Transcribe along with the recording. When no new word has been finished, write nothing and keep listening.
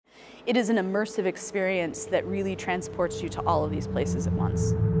It is an immersive experience that really transports you to all of these places at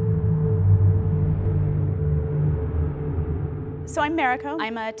once. So I'm Meriko.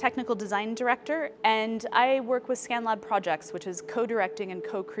 I'm a technical design director, and I work with ScanLAB projects, which is co-directing and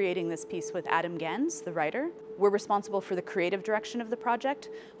co-creating this piece with Adam Ganz, the writer. We're responsible for the creative direction of the project,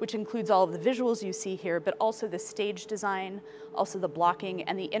 which includes all of the visuals you see here, but also the stage design, also the blocking,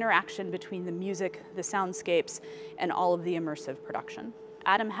 and the interaction between the music, the soundscapes, and all of the immersive production.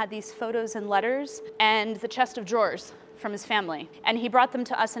 Adam had these photos and letters and the chest of drawers from his family, and he brought them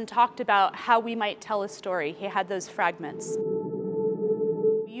to us and talked about how we might tell a story. He had those fragments.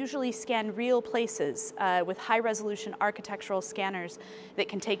 We usually scan real places with high-resolution architectural scanners that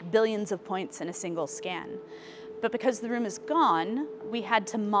can take billions of points in a single scan. But because the room is gone, we had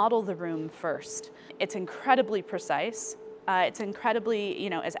to model the room first. It's incredibly precise. It's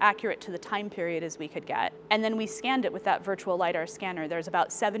incredibly, as accurate to the time period as we could get. And then we scanned it with that virtual LiDAR scanner. There's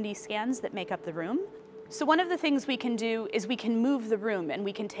about 70 scans that make up the room. So one of the things we can do is we can move the room and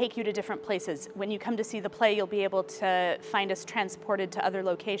we can take you to different places. When you come to see the play, you'll be able to find us transported to other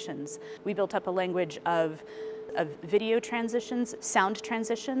locations. We built up a language of video transitions, sound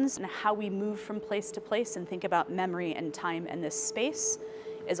transitions, and how we move from place to place and think about memory and time and this space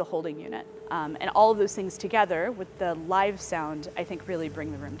as a holding unit. And all of those things together with the live sound, I think really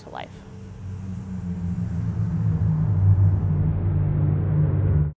bring the room to life.